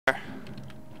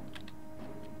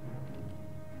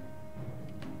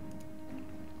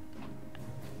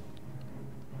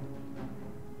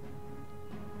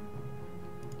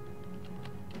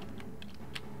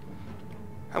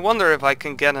wonder if I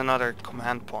can get another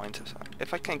command point.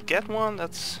 If I can get one,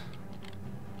 that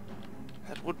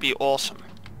would be awesome.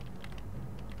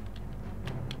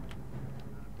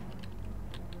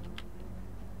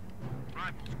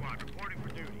 Rifle squad reporting for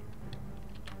duty.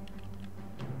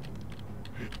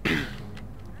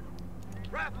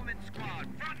 Rifleman squad,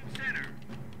 front and center.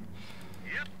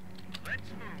 Yep, let's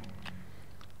move.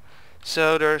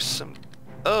 So there's some...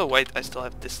 Oh wait, I still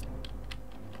have this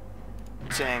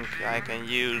tank I can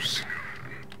use.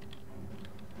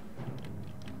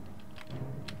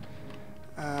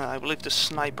 I believe the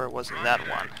sniper was in that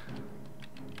one.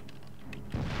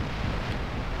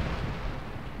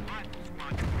 Rifle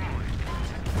squad deployed.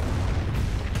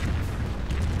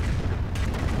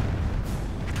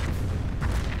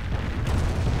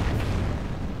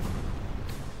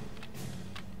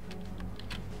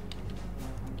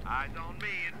 Eyes on me,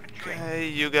 infantry. Okay,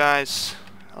 you guys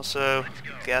also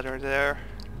gather there.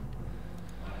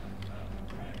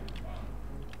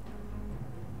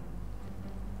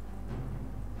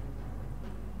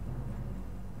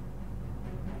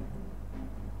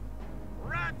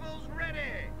 Rifles ready.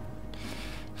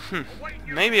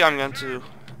 Maybe I'm going to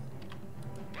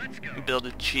Let's go. build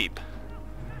a jeep.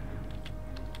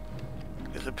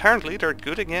 Because apparently they're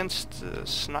good against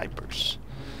snipers.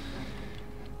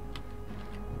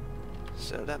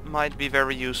 So that might be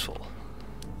very useful.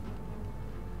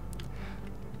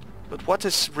 But what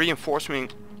is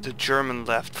reinforcing the German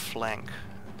left flank?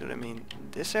 Do they mean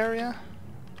this area?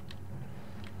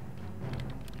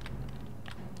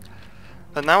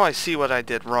 But now I see what I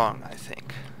did wrong, I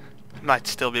think. Might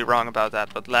still be wrong about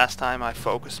that, but last time I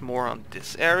focused more on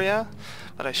this area,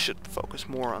 but I should focus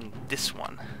more on this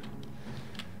one.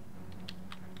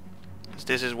 Because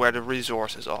this is where the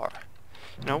resources are.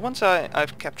 You know, once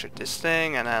I've captured this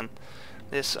thing, and then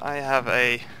this, I have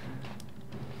a...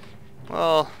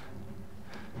 well...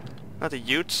 not a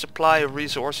huge supply of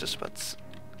resources, but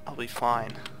I'll be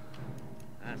fine.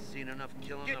 I've seen enough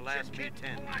killing the last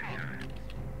B-10.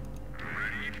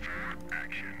 Ready for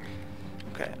action.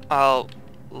 Okay, I'll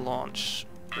launch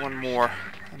one more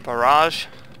barrage.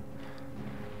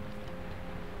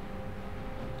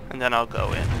 And then I'll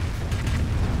go in.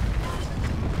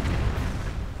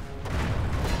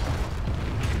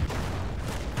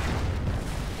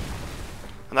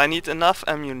 And I need enough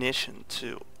ammunition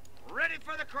to Ready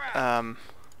for the crowd.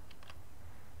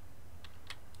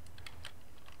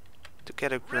 to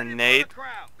get a Ready for grenade the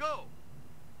crowd. Go.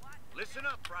 Listen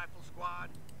up, rifle squad.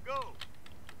 Go.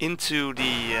 into the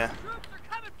Troops are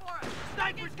coming for us.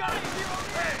 Snipers got us here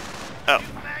already. oh.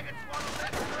 You maggots want to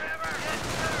live forever? Yes,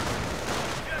 sir.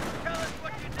 Just tell us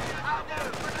what you need. I'll do.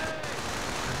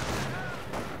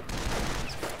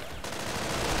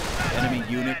 Enemy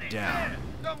unit down.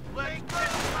 Don't let's go.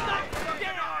 Snipers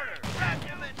get order.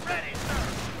 Regiment ready, sir.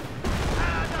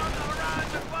 Eyes on the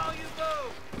horizon while you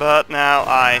move. But now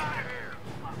I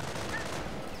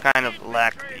kind of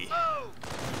lack the...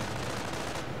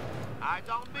 Eyes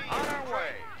on me. On our way.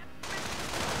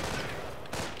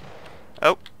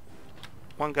 Oh,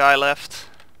 one guy left.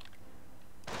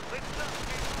 Lift up,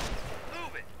 people.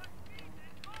 Move it.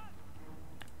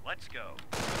 Let's go.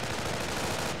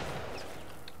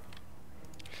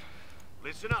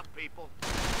 Listen up, people.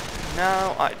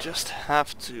 Now I just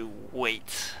have to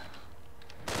wait.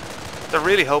 I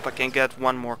really hope I can get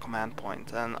one more command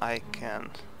point and I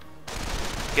can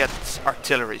get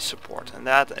artillery support, and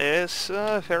that is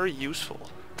very useful.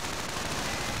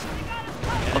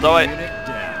 Although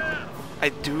I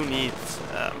do need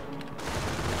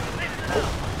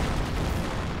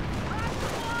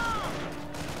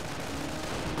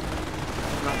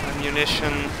enough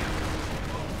ammunition.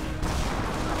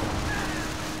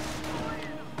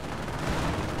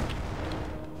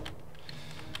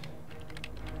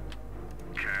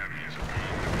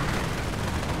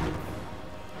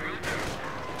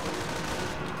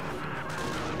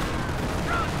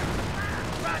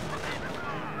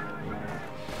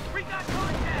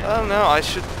 Oh no, I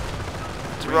should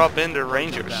drop in the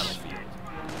Rangers.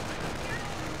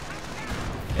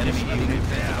 Enemy unit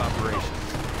defensive operations.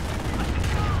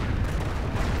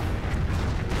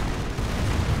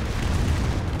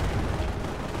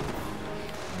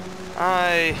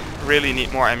 I really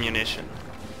need more ammunition.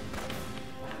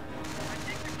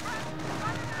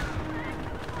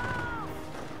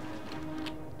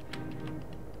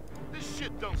 This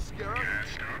shit don't scare us.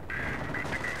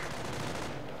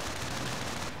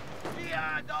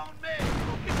 Yeah, don't me. Go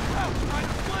get the house, try to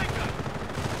flank us.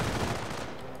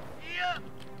 Yeah.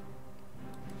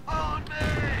 On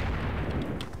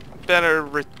me. Better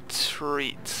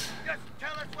retreat. Just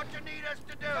tell us what you need us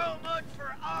to do. So much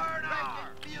for R&R.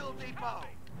 Fuel depot.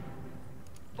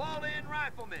 Fall in,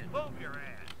 riflemen. Move your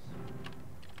ass.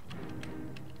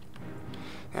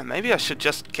 Yeah, maybe I should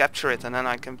just capture it and then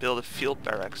I can build a field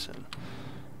barracks soon.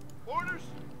 Orders.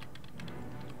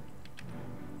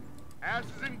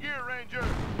 Asses in gear, Ranger.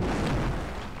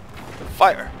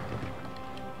 Fire!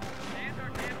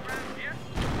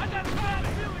 I got a bad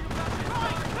feeling about this.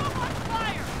 Too much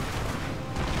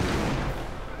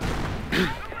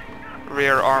fire.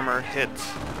 Rear armor hit.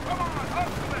 Come on,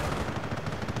 hustle it.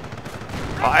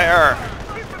 Fire!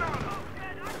 Keep it on 'em.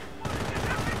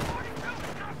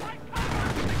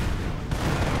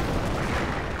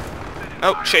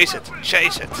 Oh, chase it!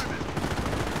 Chase it!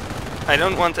 I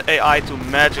don't want the AI to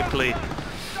magically...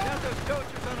 Tell those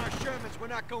soldiers on our Shermans we're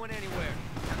not going anywhere.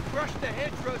 Brush the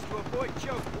hedgerows to avoid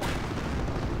choke points.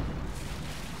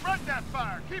 Spread that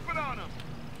fire. Keep it on 'em.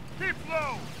 Keep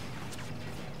low.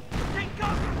 Keep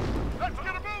cover. Let's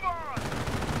get a move on.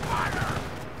 Fire.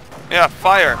 Yeah,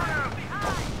 fire!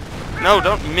 No,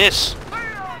 don't miss!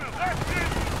 Lay on 'em. That's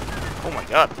it. Oh my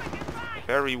god.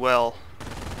 Very well.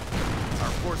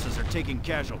 Our forces are taking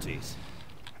casualties.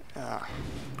 Ah,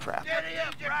 crap. Steady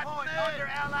up, point under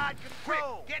Allied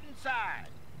control. Get inside.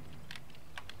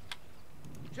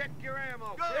 Check your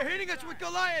ammo. They're hitting us with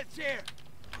Goliaths here.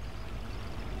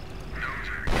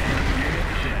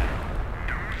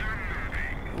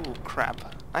 Ooh,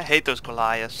 crap. I hate those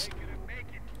Goliaths.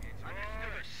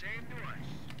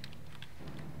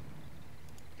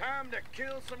 Time to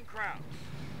kill some crowds.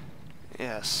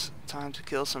 Yes, time to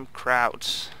kill some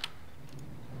crowds.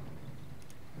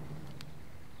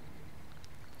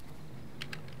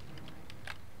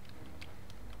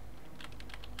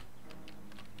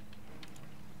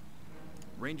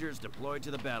 Rangers deployed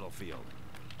to the battlefield.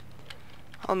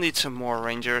 I'll need some more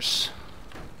rangers.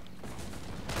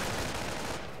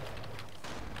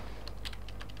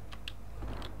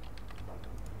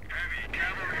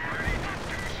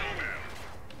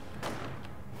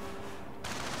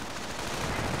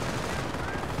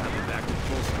 I'll be back to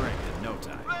full strength in no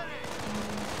time.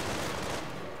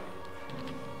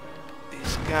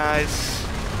 These guys...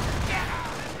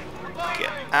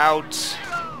 get out.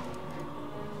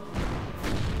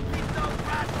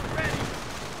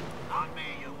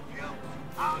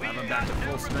 Have him back to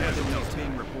full strength and no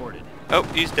team reported. Oh,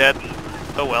 he's dead.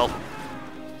 Oh well.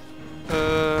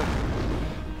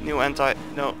 New anti...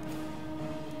 no.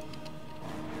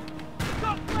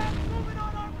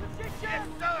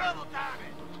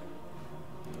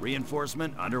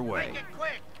 Reinforcement underway.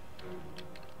 quick.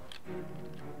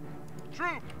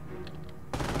 Troop.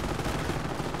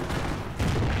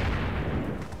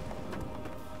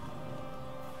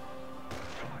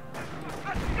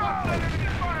 Let's go! Enemy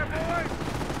fire, boys!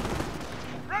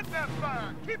 Spread that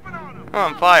fire! Keep it on them! Oh,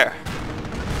 I'm on fire.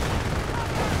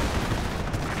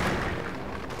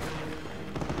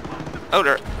 Oh,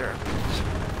 they're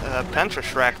Panther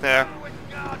Shrek there.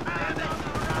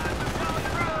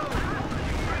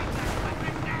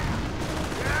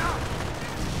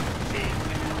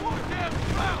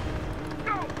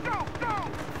 Go, go, go!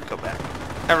 Go back.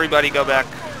 Everybody go back.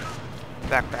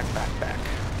 Back, back, back, back.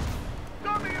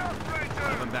 Dummy up, Ranger!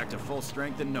 Have him back to full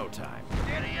strength in no time.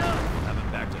 Giddy up! Have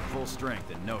him back to full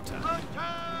strength in no time.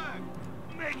 Time!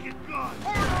 Make it good!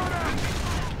 Hold on up!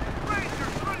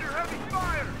 Rangers, under heavy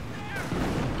fire!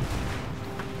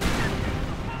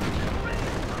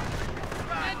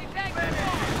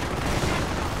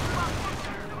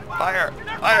 Fire!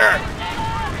 Fire!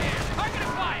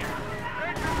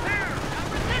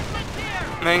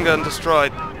 Main gun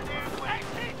destroyed.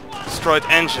 Destroyed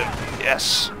engine.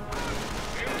 Yes.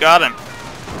 Got him.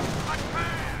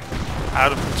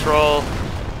 Out of control.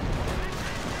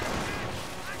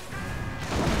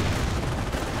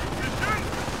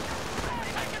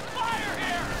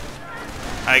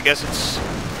 I guess it's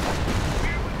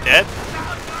dead.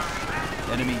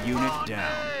 Enemy unit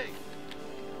down.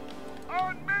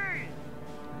 On me!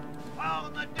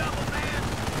 On the double man!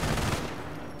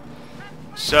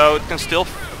 So it can still...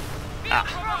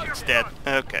 ah, it's dead.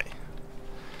 Okay.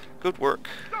 Good work.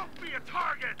 Don't be a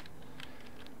target!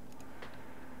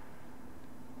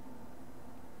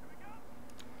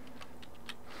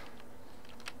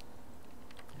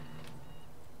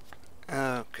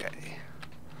 Okay.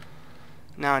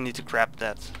 Now I need to grab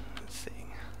that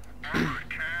thing.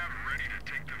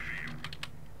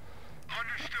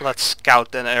 Let's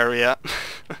scout that area.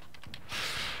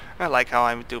 I like how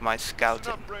I do my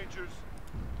scouting. Up, Rangers!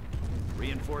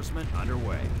 Reinforcement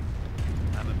underway.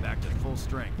 Have him back to full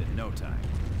strength in no time.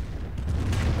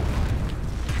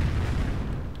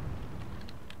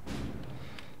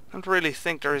 Don't really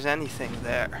think there is anything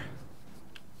there.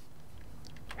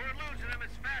 We're losing them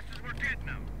as fast as we're getting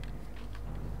them.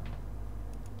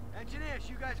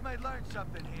 guys might learn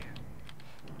something here.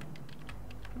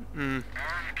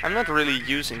 I'm not really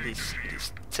using these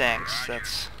tanks.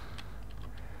 That's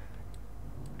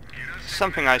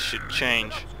something I should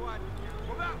change. Up, squad.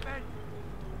 Move out, men.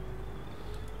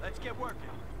 Let's get working.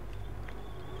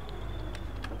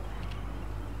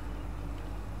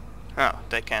 Oh,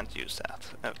 they can't use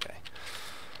that. Okay.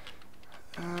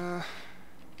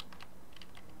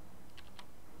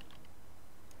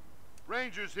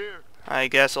 Rangers here. I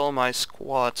guess all my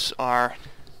squads are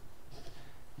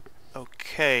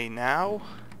okay now.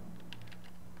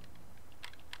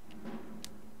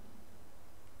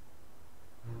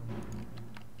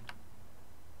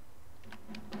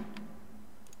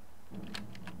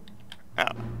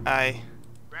 Oh,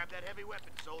 Grab that heavy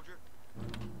weapon, soldier.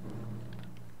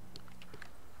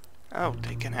 Oh,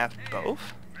 they can have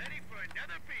both? Ready for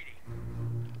another beating.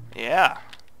 Yeah.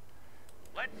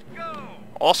 Let's go.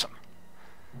 Awesome.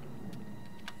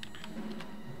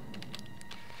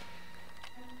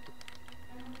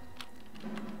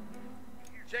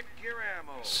 Check your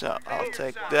ammo. So I'll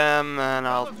take them and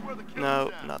I'll...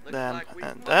 No, not them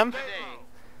and them.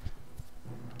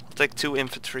 I'll take 2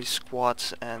 infantry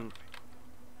squads and...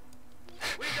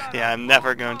 yeah, I'm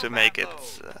never going to make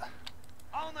it.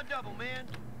 On the double, man.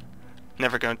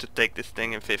 Never going to take this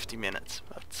thing in 50 minutes,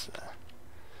 but...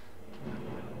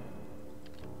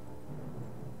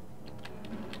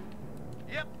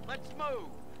 Yep, let's move.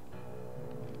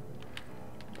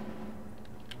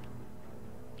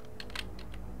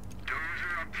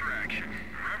 Dozer up for action.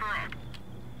 Rever up.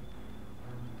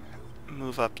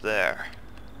 move up there.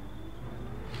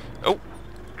 Oh!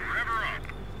 Rever up.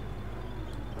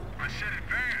 I said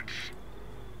advance.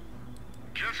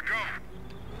 Just go.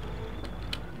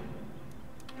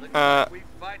 Looks like we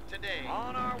fight today.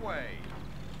 On our way.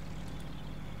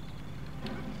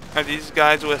 Are these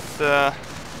guys with,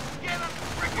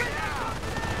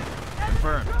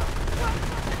 Confirmed.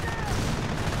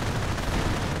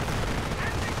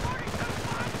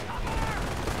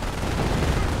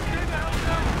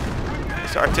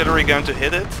 is artillery going to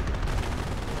hit it?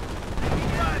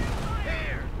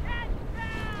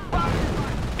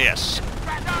 Yes.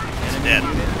 It's dead.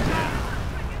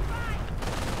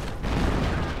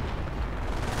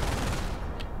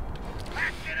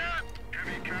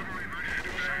 Heavy cavalry ready to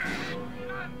do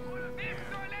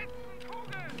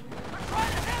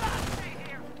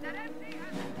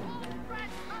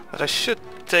But I should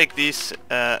take these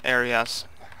areas.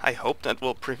 I hope that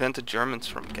will prevent the Germans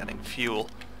from getting fuel.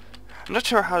 I'm not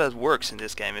sure how that works in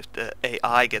this game, if the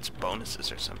AI gets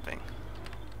bonuses or something.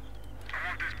 I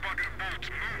want this bucket of bolts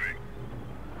moving.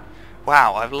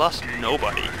 Wow, I've lost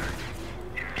nobody.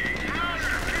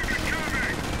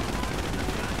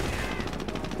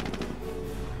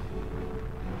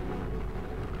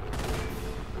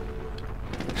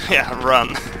 Yeah, run.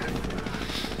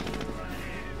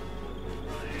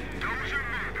 Dozer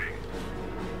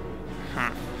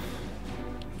moving.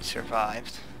 He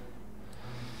survived.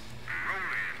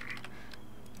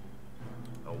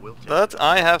 Oh, we'll take But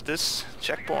I have this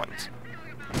checkpoint.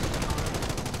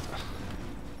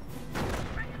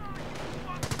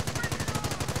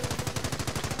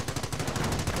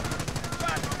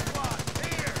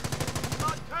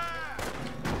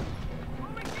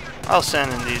 I'll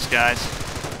send in these guys.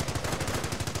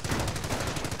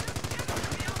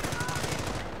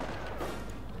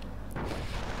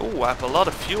 Ooh, I have a lot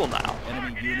of fuel now.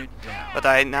 Enemy unit down. But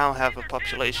I now have a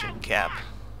population cap.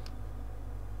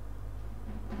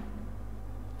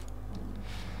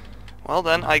 Well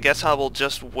then, I guess I will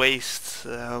just waste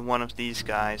one of these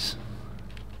guys.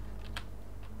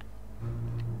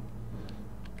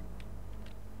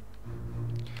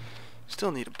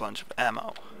 Still need a bunch of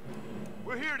ammo.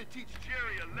 We're here to teach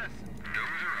Jerry a lesson.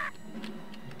 Dozer up.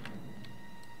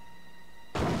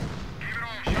 Keep it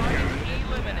all shut.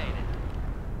 Eliminated.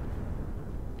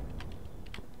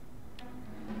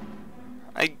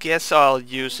 I guess I'll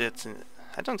use it.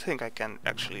 I don't think I can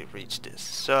actually reach this,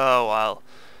 so I'll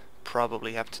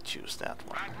probably have to choose that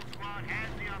one. Rifle squad has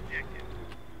the objective.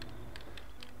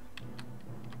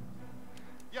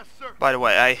 Yes, sir. By the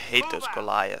way, I hate those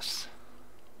Goliaths.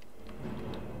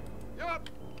 Yup.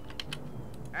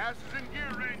 Asses in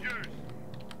gear, Rangers.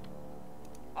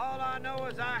 All I know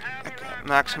is I have Okay, arrived.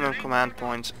 maximum command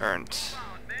points earned. Come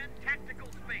on, men. Tactical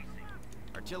spacing.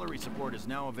 Artillery support is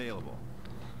now available.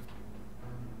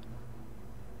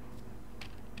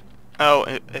 Oh,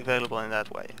 available in that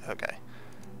way. Okay.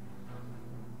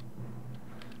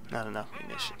 Not enough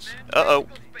munitions. Uh-oh.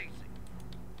 Tactical spacing.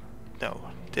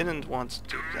 No, didn't want to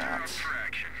do that. For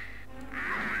action.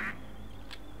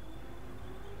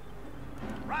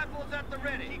 Rifles at the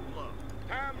ready.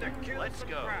 Time to kill Let's some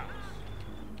go. crowds.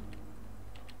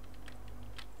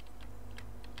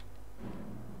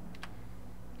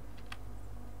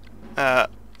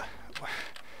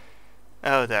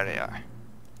 Oh, there they are.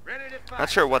 Ready to fight, Not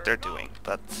sure what sir. they're doing,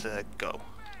 but go.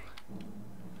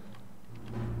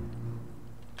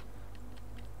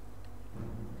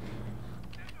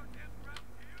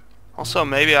 Also,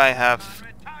 maybe I have...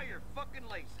 Conrad, tie your fucking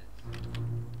laces.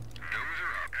 Nose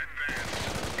are up. Advance.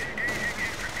 Engaging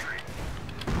infantry.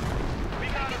 We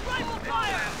got a rifle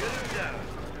fire. Good job.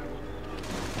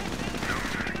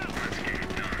 Let's get it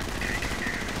done. Taking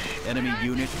damage. Enemy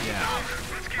unit down.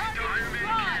 Let's get done.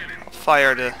 Cannon. I'll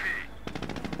fire the...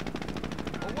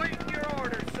 Awaiting your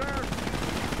orders, sir.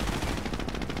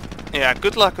 Yeah,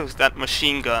 good luck with that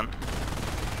machine gun.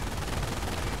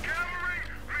 Cavalry,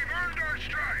 we've earned our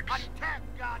stripes. Attack,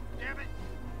 goddammit.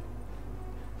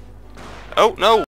 Oh, no!